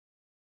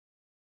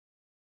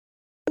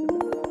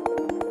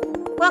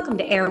Welcome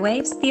to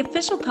Airwaves, the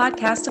official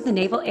podcast of the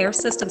Naval Air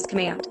Systems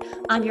Command.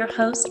 I'm your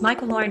host,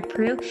 Michael Lauren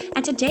Prue,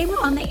 and today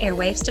we're on the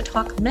airwaves to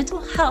talk mental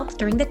health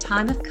during the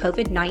time of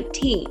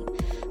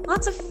COVID-19.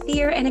 Lots of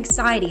fear and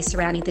anxiety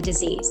surrounding the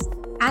disease.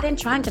 Add in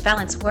trying to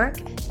balance work,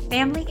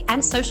 family,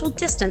 and social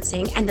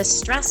distancing, and the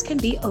stress can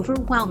be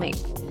overwhelming.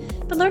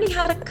 But learning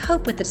how to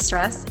cope with the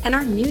stress and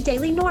our new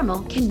daily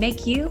normal can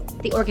make you,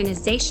 the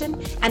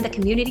organization, and the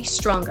community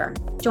stronger.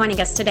 Joining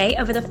us today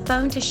over the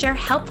phone to share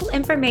helpful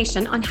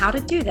information on how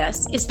to do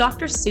this is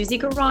Dr. Susie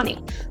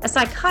Garani, a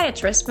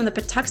psychiatrist from the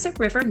Patuxent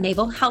River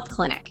Naval Health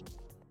Clinic.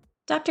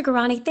 Dr.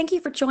 Garani, thank you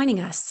for joining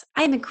us.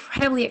 I am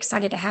incredibly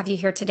excited to have you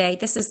here today.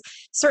 This is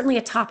certainly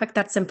a topic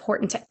that's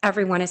important to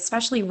everyone,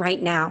 especially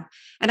right now.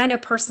 And I know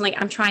personally,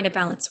 I'm trying to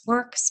balance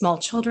work, small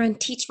children,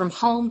 teach from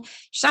home.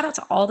 Shout out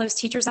to all those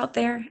teachers out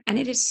there. And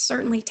it is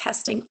certainly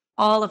testing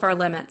all of our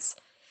limits.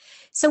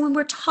 So when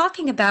we're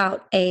talking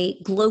about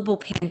a global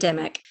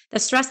pandemic, the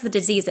stress of the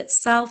disease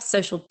itself,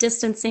 social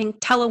distancing,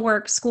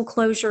 telework, school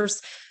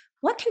closures,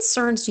 what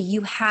concerns do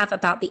you have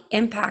about the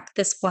impact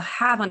this will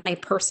have on a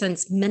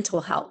person's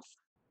mental health?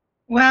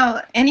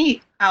 Well,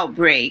 any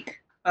outbreak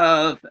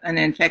of an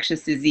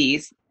infectious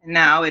disease, and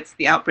now it's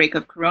the outbreak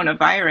of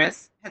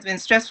coronavirus, has been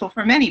stressful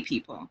for many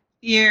people.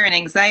 Fear and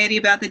anxiety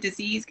about the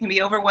disease can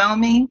be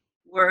overwhelming.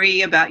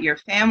 Worry about your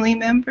family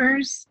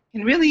members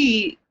can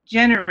really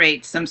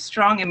generate some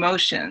strong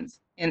emotions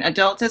in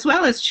adults as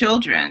well as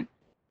children.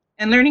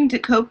 And learning to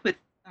cope with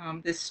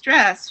this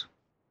stress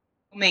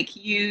will make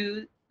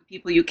you, the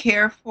people you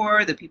care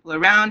for, the people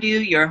around you,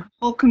 your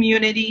whole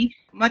community,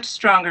 much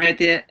stronger at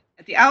the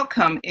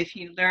outcome if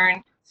you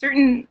learn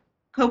certain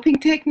coping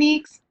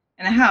techniques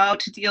and how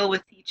to deal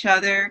with each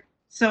other.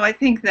 So I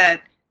think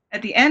that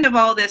at the end of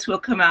all this will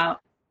come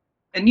out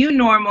a new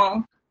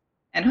normal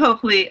and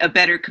hopefully a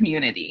better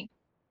community.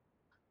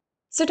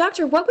 So,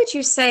 Doctor, what would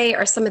you say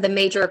are some of the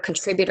major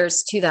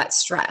contributors to that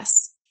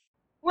stress?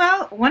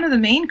 Well, one of the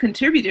main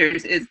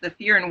contributors is the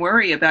fear and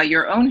worry about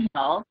your own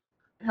health,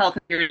 the health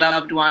of your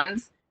loved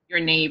ones, your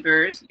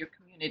neighbors, your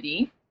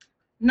community.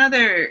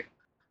 Another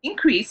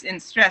increase in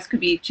stress could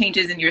be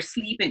changes in your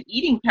sleep and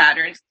eating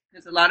patterns,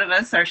 because a lot of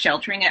us are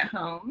sheltering at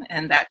home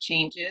and that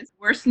changes.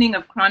 Worsening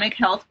of chronic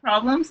health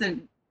problems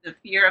and the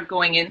fear of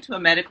going into a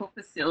medical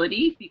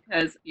facility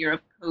because of fear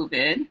of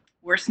COVID.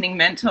 Worsening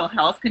mental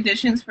health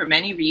conditions for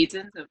many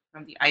reasons,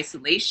 from the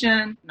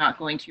isolation, not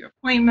going to your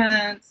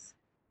appointments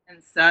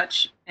and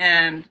such.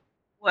 And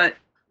what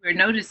we're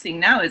noticing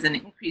now is an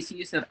increased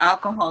use of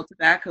alcohol,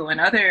 tobacco,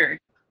 and other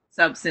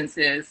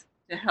substances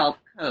to help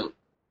cope.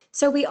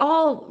 So we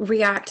all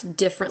react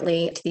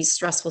differently to these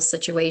stressful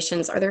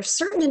situations. Are there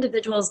certain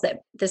individuals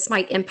that this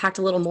might impact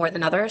a little more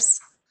than others?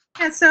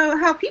 And so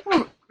how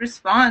people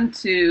respond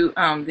to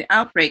the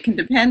outbreak can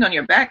depend on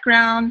your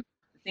background,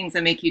 the things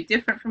that make you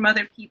different from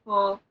other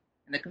people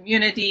in the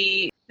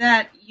community.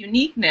 That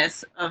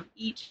uniqueness of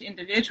each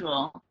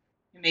individual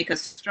can make us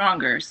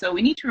stronger. So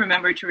we need to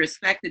remember to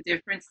respect the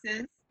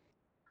differences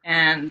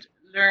and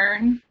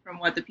learn from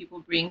what the people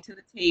bring to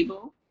the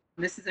table.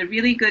 This is a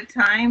really good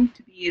time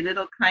to be a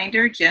little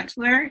kinder,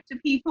 gentler to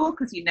people,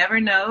 because you never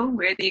know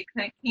where they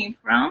came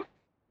from.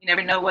 You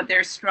never know what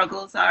their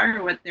struggles are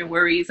or what their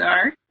worries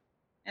are.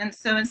 And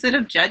so instead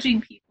of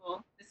judging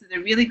people, this is a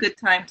really good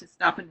time to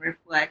stop and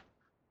reflect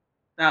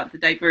about the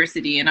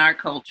diversity in our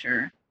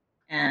culture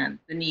and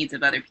the needs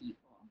of other people.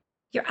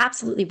 You're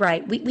absolutely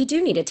right. We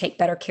do need to take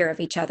better care of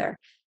each other.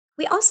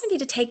 We also need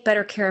to take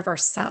better care of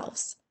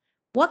ourselves.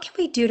 What can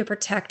we do to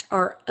protect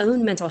our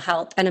own mental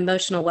health and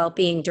emotional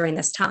well-being during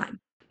this time?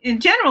 In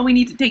general, we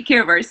need to take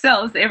care of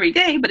ourselves every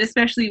day, but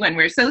especially when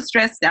we're so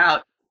stressed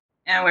out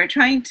and we're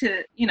trying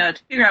to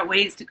figure out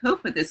ways to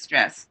cope with this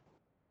stress.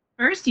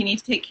 First, you need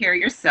to take care of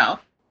yourself.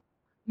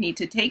 You need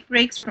to take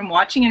breaks from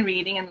watching and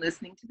reading and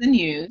listening to the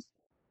news.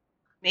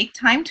 Make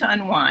time to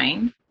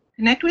unwind,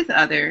 connect with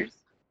others,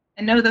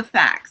 and know the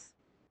facts.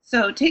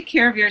 So take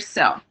care of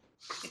yourself.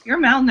 If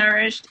you're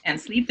malnourished and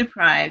sleep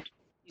deprived,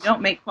 you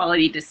don't make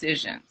quality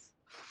decisions.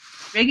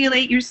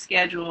 Regulate your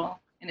schedule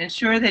and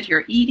ensure that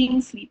you're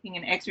eating, sleeping,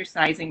 and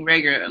exercising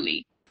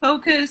regularly.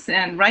 Focus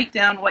and write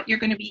down what you're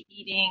going to be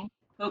eating.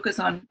 Focus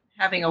on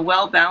having a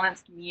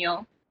well-balanced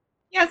meal.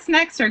 Yeah,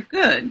 snacks are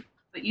good,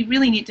 but you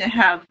really need to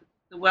have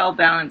the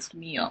well-balanced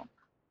meal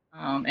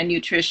and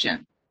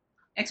nutrition.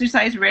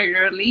 Exercise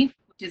regularly,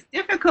 which is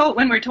difficult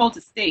when we're told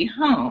to stay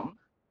home.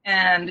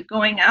 And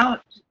going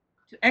out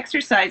to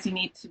exercise, you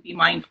need to be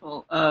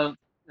mindful of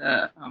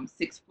the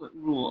 6-foot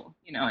rule,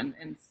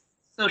 and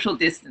social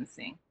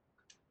distancing.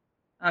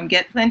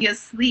 Get plenty of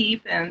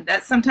sleep, and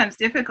that's sometimes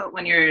difficult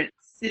when you're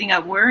sitting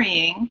up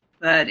worrying,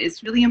 but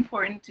it's really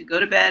important to go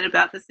to bed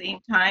about the same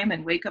time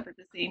and wake up at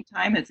the same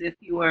time as if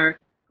you were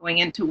going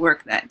into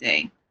work that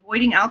day.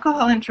 Avoiding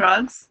alcohol and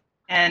drugs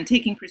and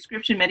taking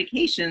prescription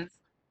medications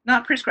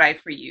not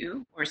prescribed for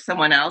you or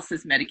someone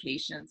else's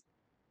medications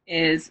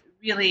is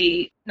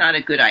really not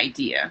a good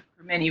idea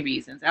for many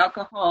reasons.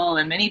 Alcohol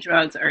and many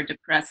drugs are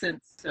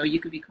depressants, so you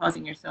could be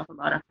causing yourself a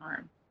lot of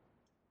harm.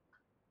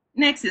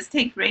 Next is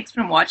take breaks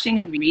from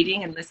watching,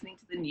 reading, and listening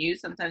to the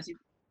news. Sometimes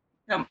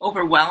become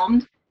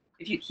overwhelmed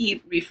if you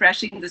keep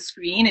refreshing the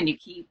screen and you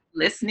keep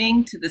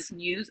listening to this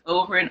news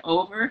over and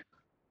over.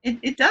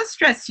 It does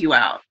stress you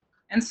out.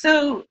 And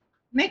so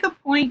make a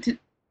point to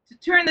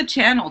turn the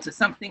channel to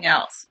something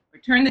else, or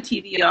turn the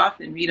TV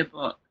off and read a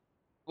book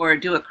or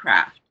do a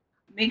craft.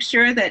 Make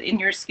sure that in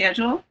your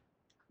schedule,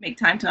 make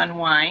time to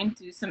unwind,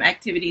 do some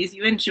activities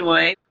you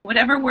enjoy,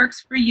 whatever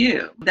works for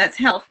you that's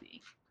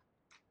healthy.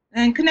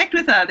 And connect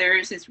with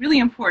others. It's really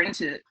important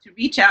to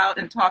reach out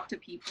and talk to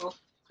people,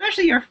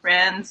 especially your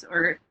friends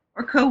or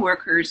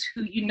coworkers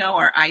who you know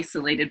are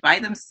isolated by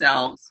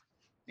themselves.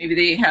 Maybe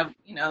they have,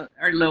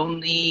 are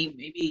lonely,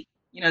 maybe,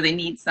 they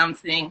need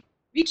something.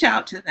 Reach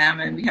out to them,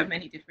 and we have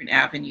many different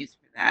avenues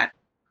for that.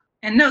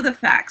 And know the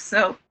facts.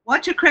 So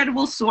watch a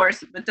credible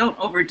source, but don't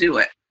overdo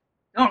it.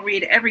 Don't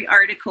read every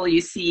article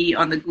you see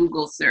on the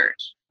Google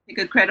search. Pick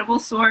a credible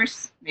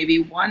source, maybe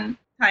one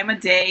time a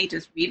day.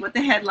 Just read what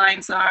the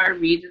headlines are,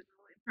 read the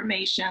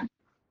information,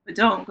 but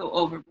don't go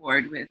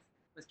overboard with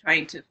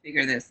trying to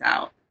figure this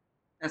out.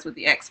 That's what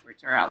the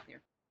experts are out there.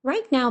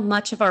 Right now,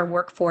 much of our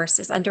workforce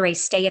is under a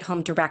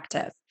stay-at-home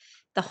directive.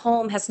 The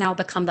home has now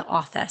become the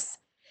office.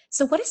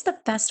 So what is the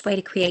best way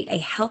to create a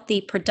healthy,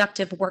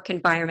 productive work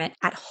environment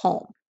at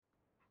home?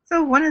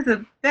 So one of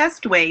the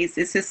best ways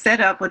is to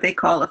set up what they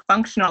call a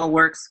functional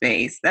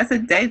workspace. That's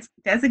a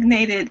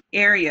designated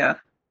area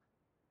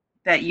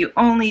that you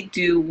only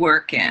do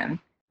work in.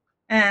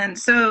 And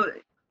so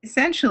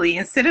essentially,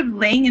 instead of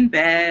laying in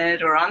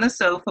bed or on the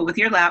sofa with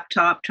your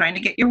laptop trying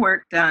to get your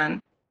work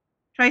done,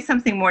 try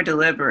something more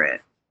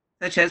deliberate,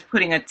 such as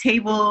putting a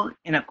table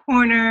in a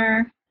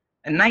corner,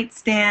 a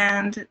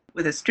nightstand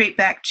with a straight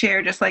back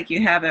chair, just like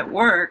you have at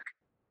work,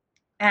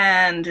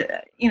 and,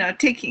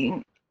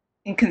 taking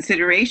in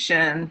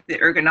consideration the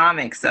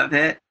ergonomics of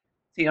it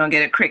so you don't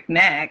get a crick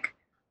neck.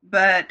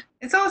 But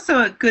it's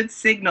also a good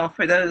signal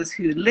for those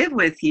who live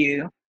with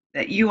you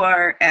that you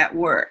are at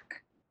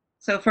work.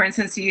 So for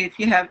instance, if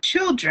you have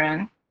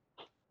children,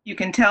 you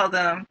can tell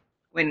them,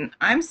 when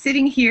I'm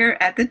sitting here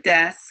at the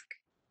desk,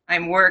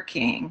 I'm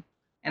working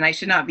and I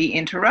should not be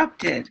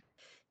interrupted.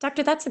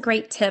 Doctor, that's a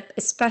great tip,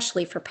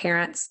 especially for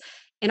parents.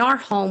 In our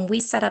home, we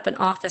set up an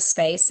office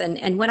space,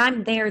 and when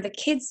I'm there, the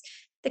kids,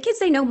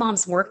 they know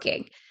mom's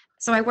working.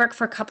 So I work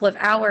for a couple of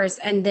hours,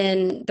 and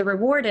then the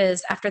reward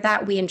is after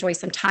that, we enjoy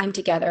some time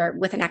together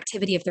with an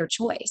activity of their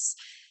choice.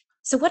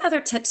 So what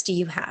other tips do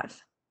you have?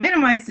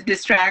 Minimize the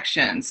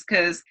distractions,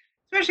 because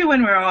especially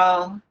when we're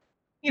all,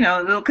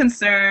 a little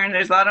concerned,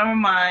 there's a lot on our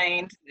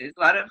mind, there's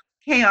a lot of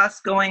chaos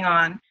going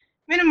on.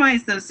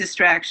 Minimize those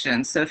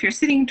distractions. So if you're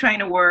sitting trying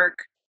to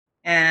work,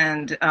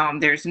 and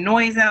there's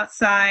noise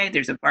outside,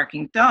 there's a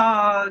barking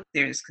dog,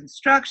 there's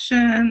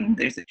construction,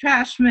 there's a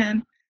trash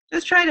man,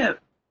 just try to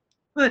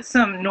put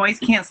some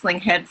noise-canceling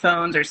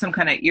headphones or some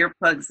kind of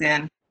earplugs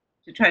in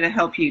to try to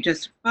help you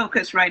just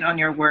focus right on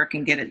your work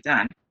and get it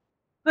done.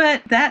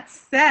 But that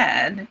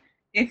said,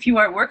 if you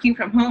are working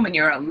from home and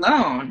you're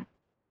alone,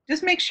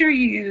 just make sure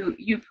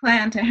you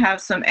plan to have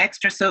some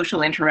extra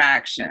social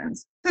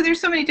interactions. So there's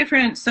so many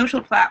different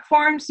social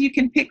platforms you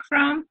can pick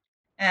from,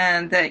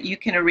 and that you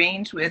can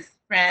arrange with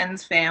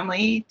friends,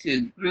 family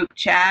to group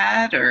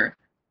chat or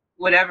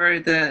whatever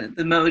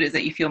the mode is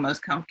that you feel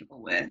most comfortable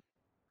with.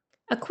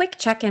 A quick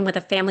check-in with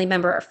a family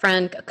member, a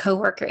friend, a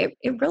coworker,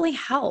 it really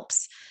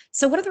helps.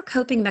 So what other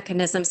coping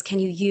mechanisms can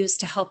you use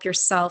to help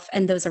yourself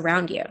and those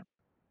around you?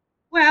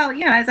 Well,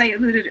 as I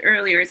alluded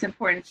earlier, it's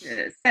important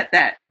to set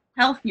that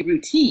healthy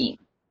routine.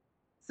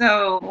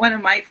 So one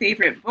of my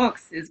favorite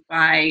books is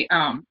by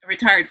a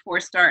retired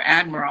 4-star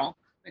Admiral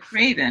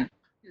McRaven,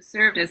 who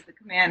served as the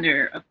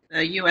commander of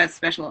the U.S.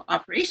 Special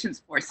Operations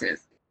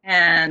Forces.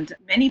 And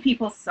many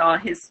people saw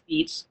his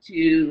speech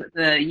to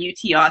the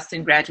UT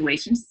Austin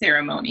graduation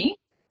ceremony.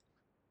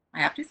 I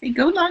have to say,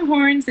 go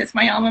Longhorns, that's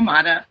my alma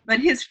mater. But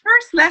his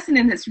first lesson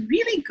in this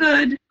really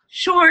good,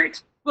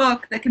 short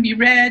book that can be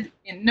read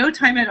in no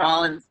time at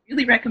all, and is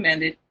really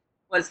recommended,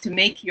 was to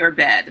make your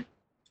bed.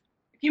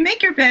 If you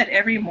make your bed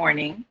every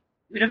morning,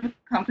 you would have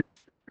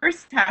accomplished the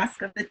first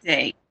task of the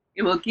day.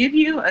 It will give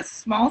you a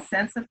small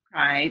sense of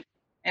pride,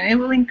 and it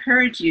will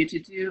encourage you to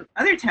do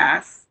other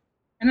tasks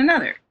and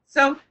another.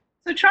 So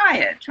try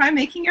it. Try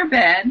making your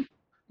bed, and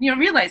you'll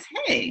realize,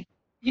 hey,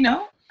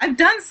 I've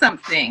done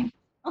something.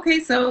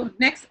 Okay, so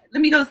next,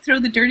 let me go throw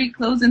the dirty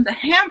clothes in the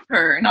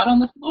hamper, not on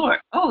the floor.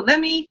 Oh, let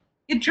me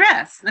get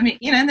dressed. And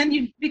then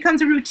it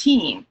becomes a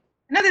routine.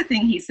 Another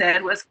thing he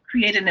said was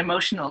create an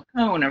emotional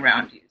tone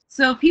around you.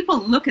 So people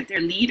look at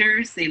their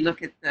leaders, they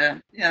look at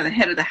the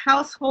head of the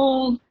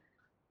household,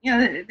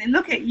 they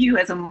look at you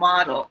as a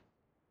model.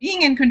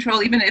 Being in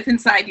control, even if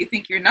inside you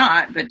think you're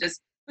not, but just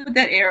with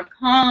that air of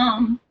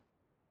calm,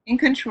 in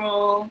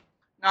control,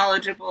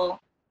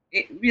 knowledgeable,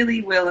 it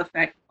really will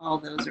affect all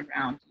those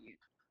around you.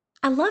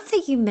 I love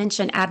that you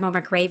mentioned Admiral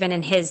McRaven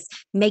and his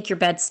make your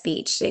bed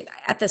speech.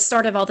 At the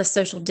start of all the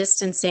social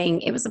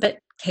distancing, it was a bit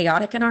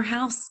chaotic in our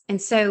house.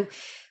 And so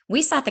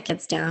we sat the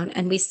kids down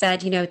and we said,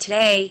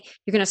 today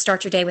you're going to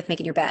start your day with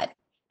making your bed.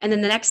 And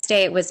then the next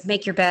day it was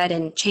make your bed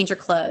and change your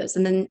clothes.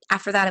 And then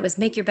after that, it was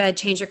make your bed,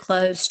 change your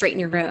clothes, straighten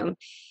your room.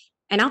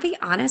 And I'll be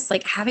honest,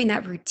 like having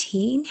that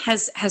routine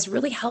has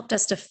really helped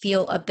us to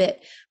feel a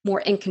bit more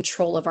in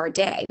control of our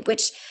day,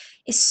 which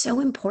is so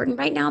important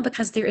right now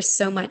because there is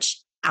so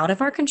much out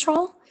of our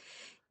control.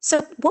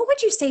 So, what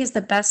would you say is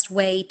the best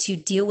way to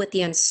deal with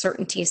the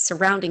uncertainties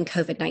surrounding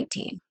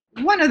COVID-19?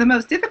 One of the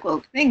most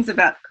difficult things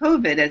about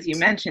COVID, as you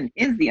mentioned,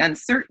 is the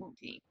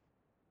uncertainty.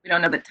 We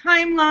don't know the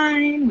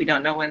timeline. We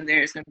don't know when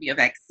there's going to be a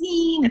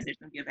vaccine, if there's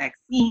going to be a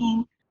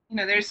vaccine.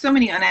 There's so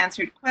many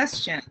unanswered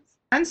questions.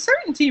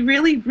 Uncertainty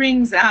really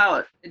brings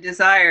out the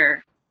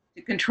desire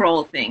to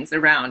control things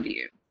around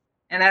you.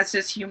 And that's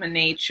just human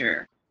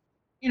nature.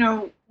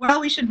 While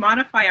we should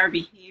modify our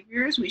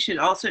behaviors, we should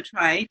also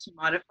try to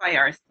modify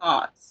our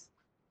thoughts.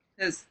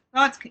 Because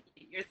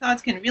your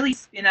thoughts can really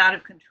spin out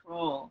of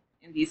control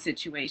in these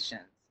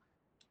situations.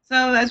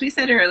 So as we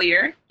said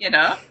earlier, get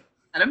up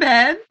out of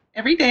bed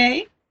every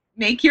day,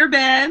 make your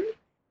bed,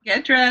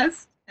 get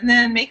dressed, and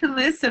then make a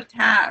list of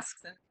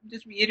tasks. And I'm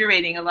just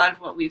reiterating a lot of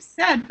what we've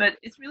said, but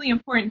it's really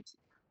important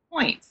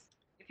points.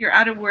 If you're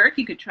out of work,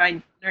 you could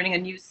try learning a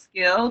new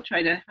skill,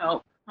 try to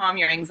help calm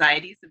your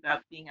anxieties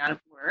about being out of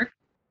work.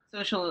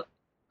 Social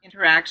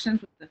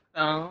interactions with the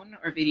phone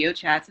or video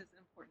chats is an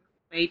important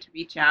way to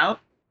reach out.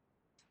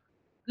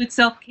 Good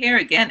self-care,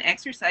 again,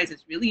 exercise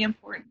is really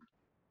important.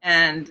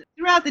 And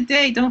throughout the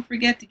day, don't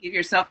forget to give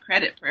yourself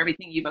credit for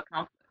everything you've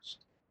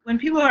accomplished. When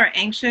people are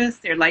anxious,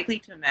 they're likely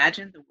to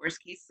imagine the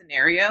worst case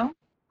scenario.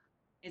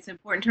 It's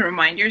important to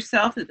remind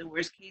yourself that the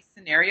worst case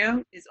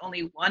scenario is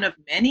only one of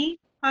many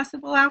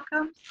possible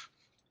outcomes.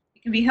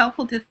 It can be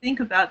helpful to think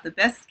about the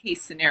best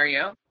case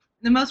scenario and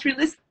the most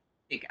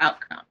realistic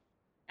outcome.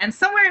 And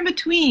somewhere in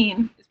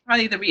between is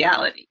probably the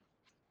reality.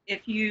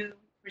 If you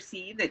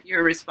perceive that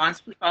you're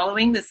responsibly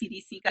following the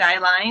CDC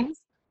guidelines,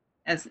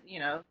 as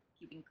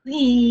keeping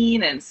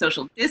clean and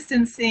social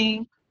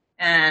distancing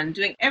and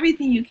doing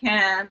everything you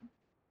can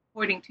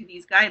according to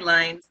these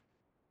guidelines,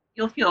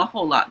 you'll feel a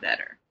whole lot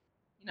better,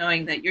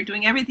 knowing that you're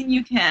doing everything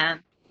you can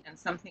and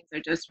some things are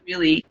just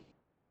really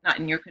not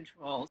in your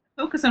control.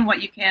 Focus on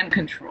what you can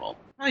control.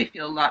 Probably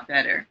feel a lot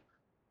better.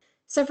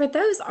 So, for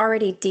those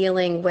already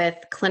dealing with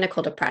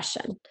clinical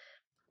depression,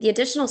 the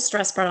additional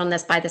stress brought on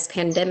this by this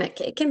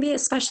pandemic, it can be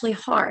especially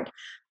hard.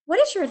 What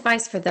is your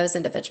advice for those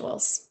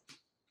individuals?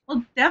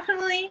 Well,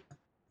 definitely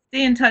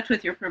stay in touch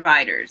with your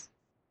providers.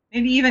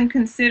 Maybe even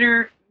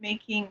consider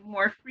making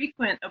more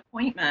frequent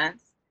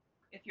appointments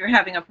if you're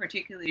having a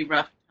particularly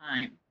rough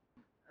time.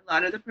 A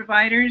lot of the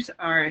providers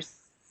are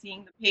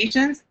seeing the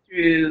patients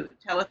through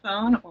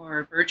telephone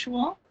or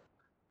virtual.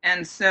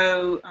 And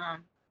so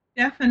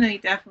definitely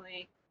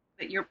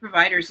that your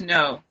providers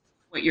know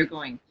what you're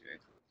going through.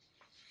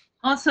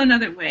 Also,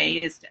 another way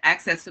is to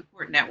access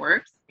support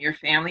networks, your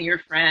family, your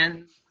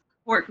friends,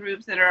 support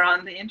groups that are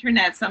on the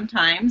internet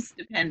sometimes,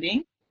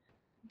 depending.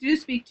 Do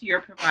speak to your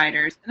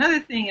providers. Another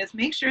thing is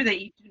make sure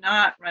that you do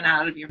not run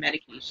out of your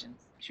medications.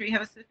 Make sure you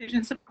have a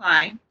sufficient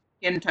supply.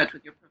 Get in touch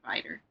with your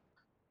provider.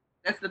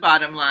 That's the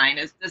bottom line,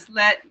 is just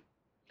let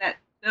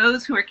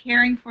those who are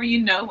caring for you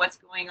know what's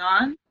going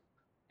on,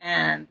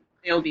 and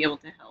they'll be able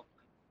to help.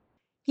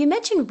 You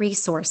mentioned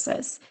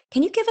resources.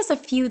 Can you give us a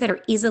few that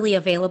are easily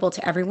available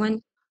to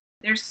everyone?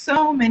 There's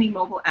so many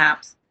mobile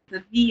apps.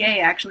 The VA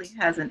actually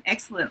has an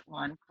excellent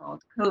one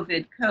called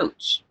COVID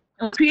Coach.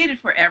 It was created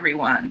for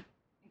everyone,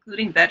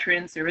 including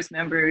veterans, service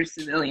members,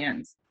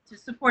 civilians, to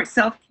support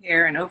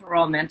self-care and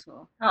overall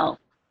mental health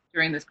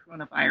during this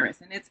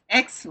coronavirus. And it's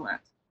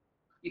excellent.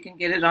 You can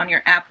get it on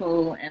your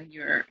Apple and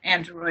your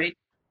Android.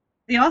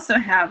 They also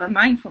have a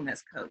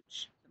mindfulness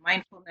coach. The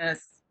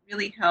mindfulness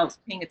really helps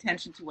paying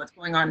attention to what's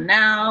going on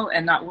now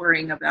and not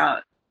worrying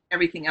about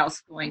everything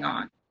else going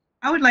on.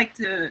 I would like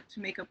to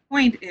make a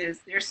point is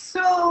there's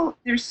so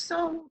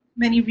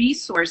many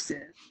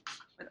resources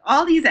with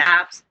all these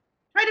apps.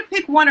 Try to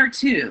pick one or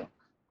two.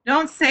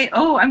 Don't say,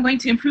 oh, I'm going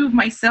to improve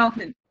myself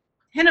in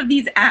 10 of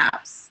these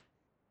apps,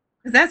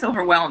 because that's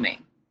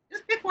overwhelming.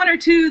 Just pick one or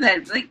two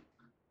that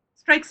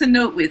strikes a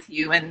note with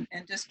you and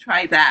just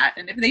try that.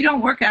 And if they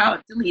don't work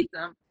out, delete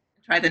them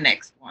and try the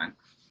next one.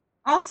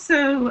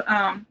 Also,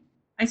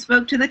 I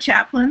spoke to the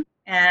chaplain,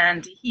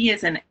 and he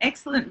is an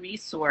excellent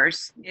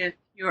resource if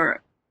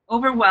you're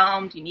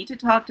overwhelmed, you need to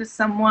talk to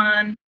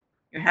someone,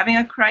 you're having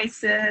a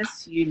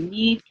crisis, you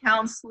need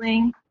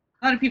counseling.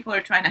 A lot of people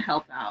are trying to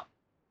help out.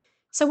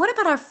 So, what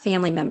about our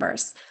family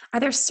members? Are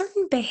there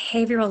certain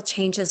behavioral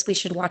changes we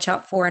should watch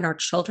out for in our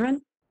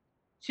children?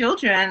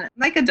 Children,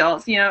 like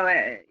adults,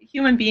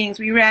 human beings,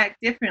 we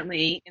react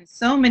differently in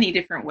so many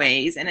different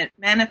ways, and it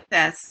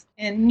manifests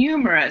in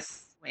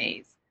numerous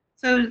ways.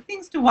 So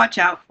things to watch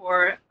out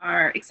for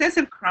are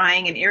excessive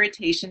crying and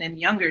irritation in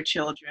younger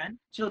children.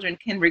 Children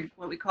can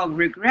what we call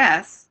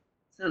regress.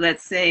 So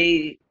let's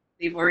say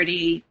they've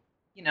already,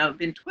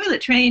 been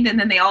toilet trained, and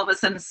then they all of a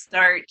sudden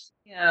start,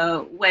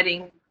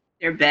 wetting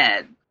their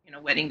bed,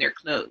 wetting their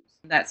clothes,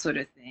 that sort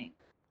of thing.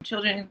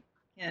 Children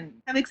can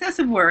have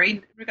excessive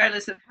worry,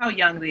 regardless of how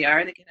young they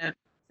are. They can have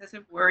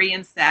excessive worry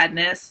and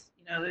sadness.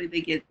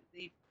 They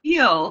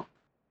feel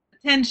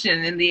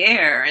tension in the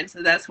air, and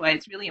so that's why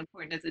it's really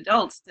important as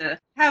adults to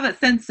have a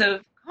sense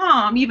of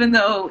calm, even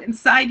though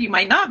inside you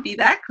might not be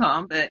that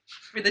calm, but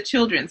for the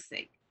children's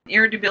sake.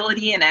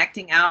 Irritability and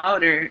acting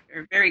out are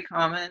very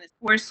common.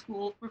 Poor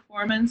school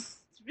performance.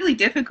 It's really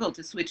difficult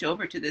to switch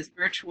over to this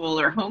virtual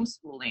or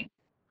homeschooling.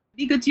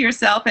 Be good to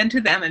yourself and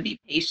to them and be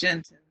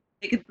patient and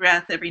take a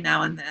breath every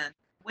now and then.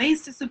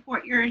 Ways to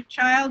support your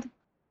child: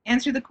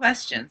 answer the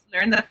questions,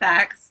 learn the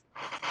facts,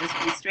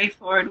 just be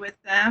straightforward with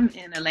them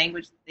in a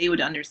language that they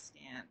would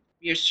understand.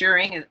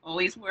 Reassuring, it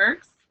always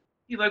works.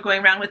 People are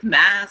going around with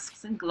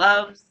masks and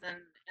gloves, and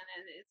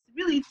it's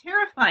really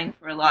terrifying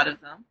for a lot of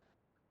them.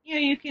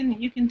 You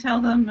can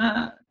tell them,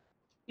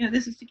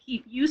 this is to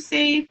keep you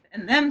safe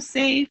and them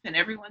safe and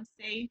everyone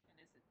safe, and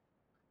this is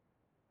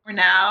for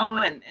now,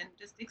 and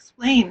just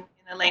explain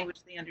in a language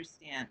they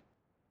understand.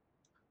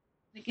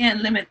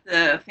 Again, limit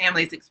the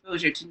family's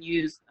exposure to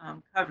news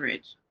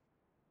coverage,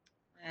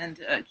 and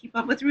keep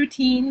up with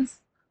routines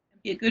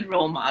and be a good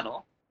role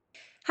model.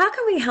 How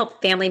can we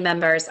help family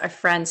members or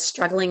friends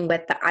struggling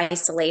with the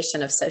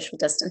isolation of social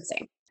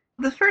distancing?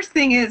 The first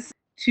thing is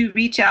to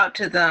reach out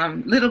to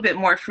them a little bit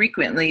more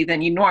frequently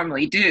than you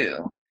normally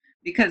do,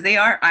 because they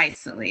are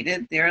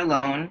isolated, they're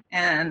alone,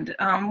 and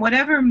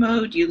whatever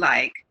mode you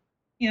like,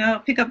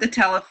 pick up the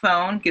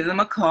telephone, give them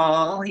a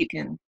call. You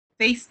can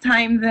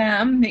FaceTime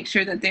them, make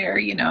sure that they're,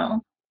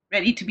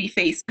 ready to be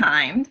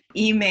FaceTimed.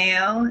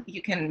 Email, you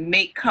can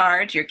make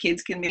cards. Your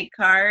kids can make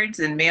cards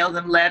and mail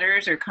them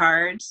letters or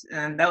cards.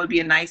 And that would be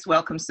a nice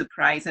welcome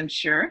surprise, I'm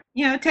sure.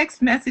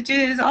 Text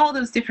messages, all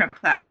those different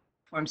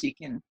platforms you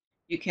can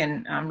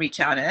reach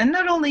out. And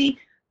not only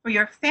for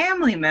your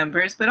family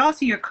members, but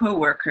also your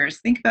coworkers.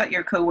 Think about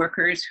your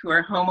coworkers who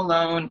are home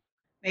alone.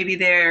 Maybe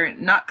they're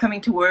not coming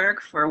to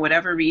work for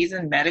whatever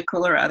reason,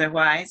 medical or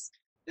otherwise.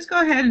 Just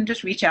go ahead and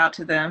just reach out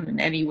to them in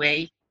any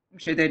way. I'm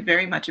sure they'd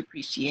very much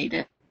appreciate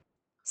it.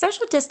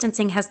 Social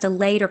distancing has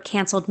delayed or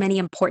canceled many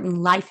important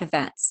life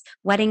events: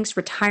 weddings,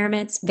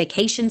 retirements,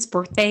 vacations,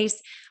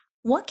 birthdays.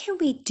 What can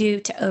we do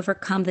to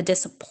overcome the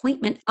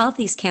disappointment of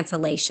these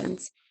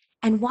cancellations?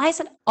 And why is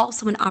it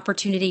also an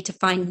opportunity to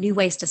find new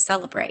ways to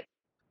celebrate?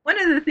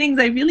 One of the things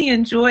I really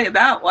enjoy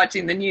about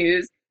watching the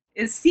news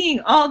is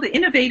seeing all the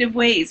innovative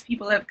ways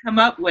people have come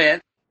up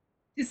with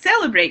to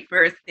celebrate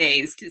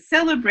birthdays, to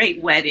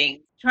celebrate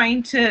weddings,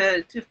 trying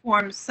to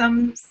form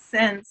some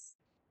sense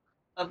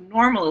of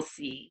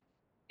normalcy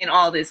in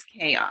all this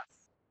chaos.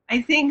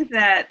 I think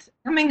that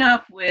coming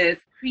up with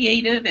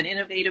creative and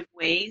innovative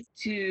ways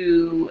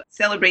to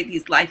celebrate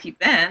these life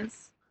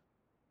events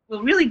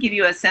will really give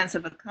you a sense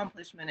of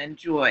accomplishment and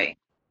joy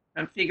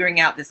from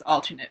figuring out this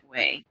alternate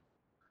way.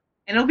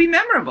 And it'll be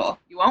memorable.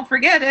 You won't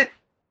forget it.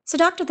 So,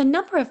 Doctor, the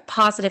number of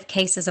positive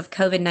cases of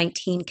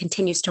COVID-19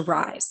 continues to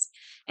rise.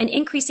 An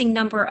increasing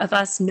number of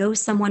us know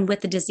someone with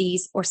the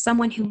disease or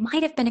someone who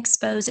might have been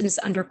exposed and is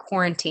under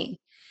quarantine.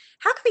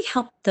 How can we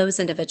help those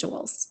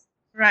individuals?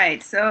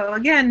 Right. So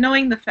again,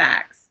 knowing the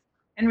facts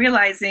and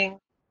realizing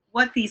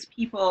what these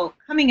people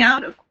coming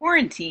out of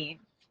quarantine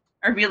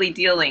are really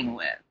dealing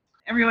with.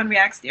 Everyone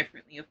reacts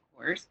differently, of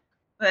course,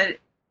 but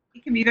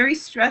it can be very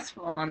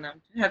stressful on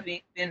them to have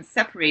been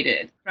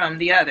separated from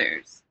the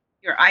others.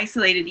 You're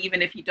isolated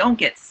even if you don't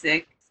get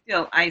sick,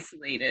 still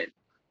isolated.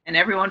 And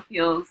everyone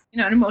feels,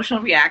 an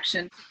emotional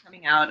reaction to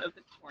coming out of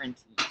the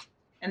quarantine.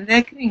 And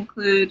that can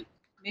include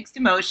mixed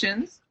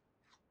emotions.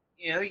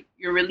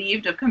 You're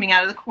relieved of coming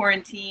out of the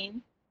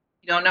quarantine.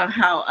 You don't know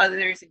how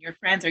others and your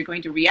friends are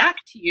going to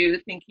react to you,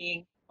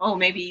 thinking, oh,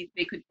 maybe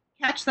they could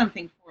catch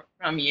something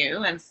from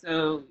you. And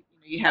so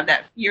you have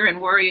that fear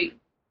and worry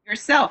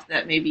yourself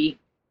that maybe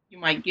you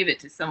might give it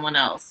to someone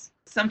else.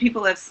 Some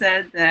people have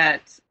said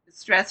that the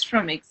stress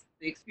from the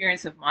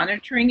experience of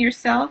monitoring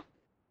yourself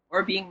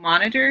or being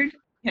monitored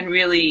can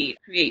really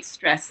create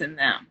stress in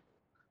them.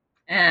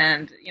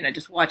 And,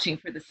 just watching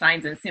for the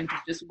signs and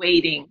symptoms, just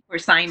waiting for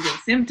signs and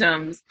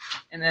symptoms.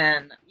 And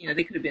then,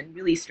 they could have been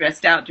really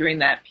stressed out during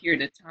that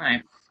period of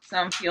time.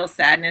 Some feel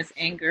sadness,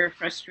 anger,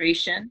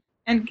 frustration,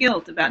 and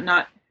guilt about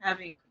not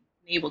having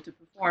been able to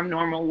perform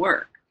normal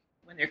work.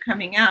 When they're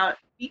coming out,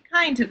 be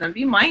kind to them,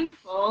 be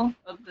mindful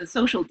of the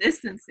social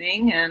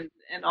distancing and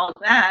all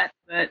that,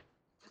 but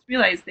just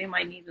realize they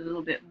might need a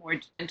little bit more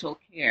gentle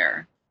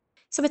care.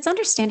 So it's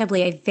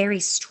understandably a very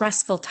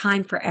stressful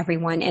time for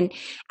everyone. And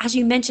as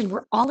you mentioned,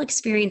 we're all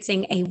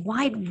experiencing a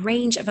wide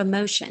range of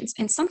emotions.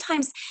 And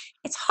sometimes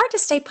it's hard to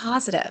stay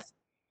positive.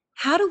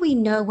 How do we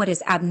know what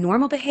is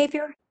abnormal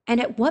behavior? And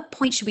at what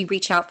point should we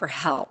reach out for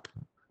help?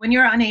 When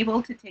you're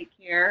unable to take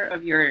care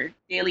of your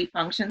daily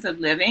functions of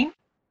living,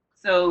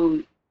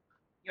 so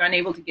you're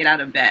unable to get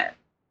out of bed,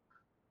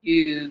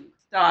 you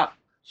stop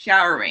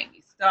showering,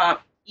 you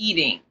stop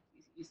eating,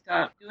 you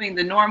stop doing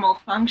the normal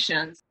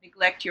functions,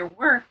 neglect your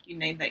work, you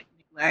neglect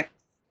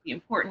the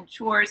important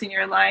chores in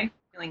your life,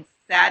 feeling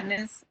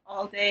sadness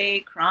all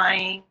day,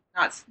 crying,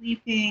 not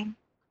sleeping,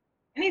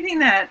 anything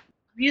that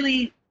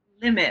really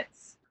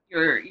limits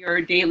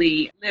your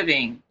daily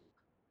living,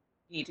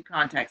 you need to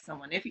contact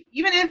someone.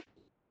 Even if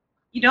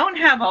you don't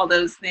have all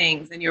those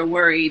things and you're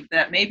worried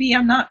that maybe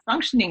I'm not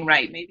functioning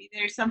right, maybe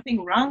there's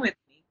something wrong with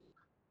me,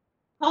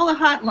 call a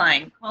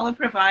hotline, call a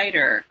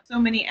provider. So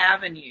many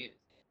avenues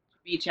to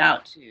reach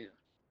out to.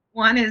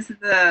 One is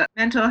the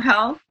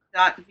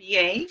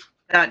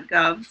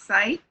mentalhealth.va.gov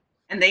site,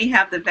 and they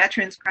have the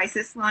Veterans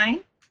Crisis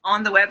Line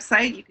on the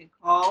website. You can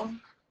call if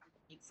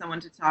you need someone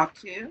to talk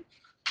to.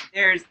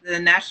 There's the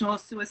National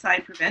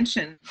Suicide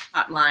Prevention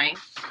Hotline,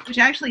 which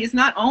actually is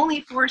not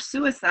only for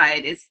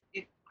suicide, it's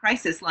a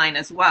crisis line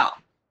as well.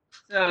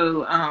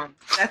 So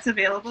that's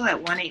available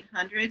at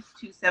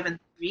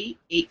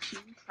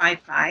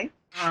 1-800-273-8255.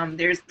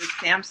 There's the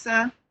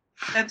SAMHSA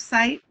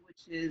website,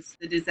 which is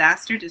the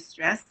Disaster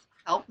Distress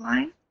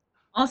Helpline.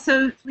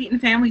 Also, Fleet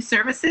and Family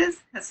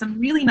Services has some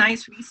really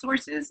nice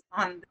resources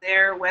on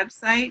their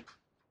website,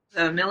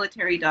 the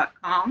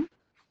military.com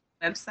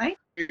website.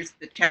 There's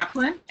the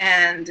chaplain,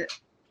 and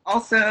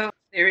also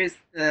there is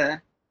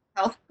the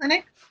health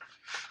clinic,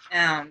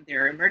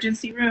 there are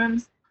emergency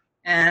rooms,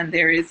 and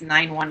there is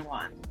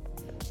 911.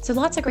 So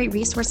lots of great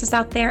resources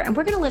out there, and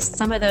we're going to list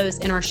some of those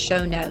in our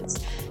show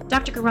notes.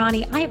 Dr.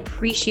 Gharani, I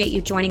appreciate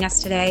you joining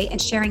us today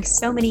and sharing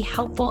so many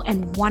helpful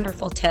and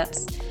wonderful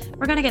tips.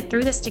 We're going to get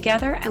through this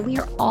together, and we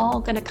are all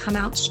going to come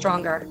out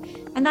stronger.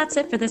 And that's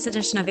it for this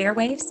edition of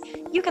Airwaves.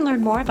 You can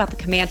learn more about the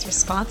command's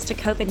response to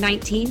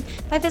COVID-19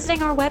 by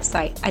visiting our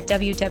website at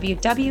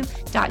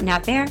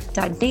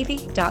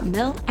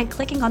www.navair.navy.mil and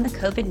clicking on the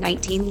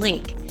COVID-19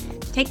 link.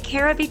 Take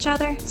care of each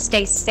other,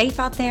 stay safe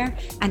out there,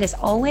 and as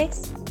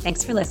always,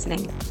 thanks for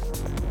listening.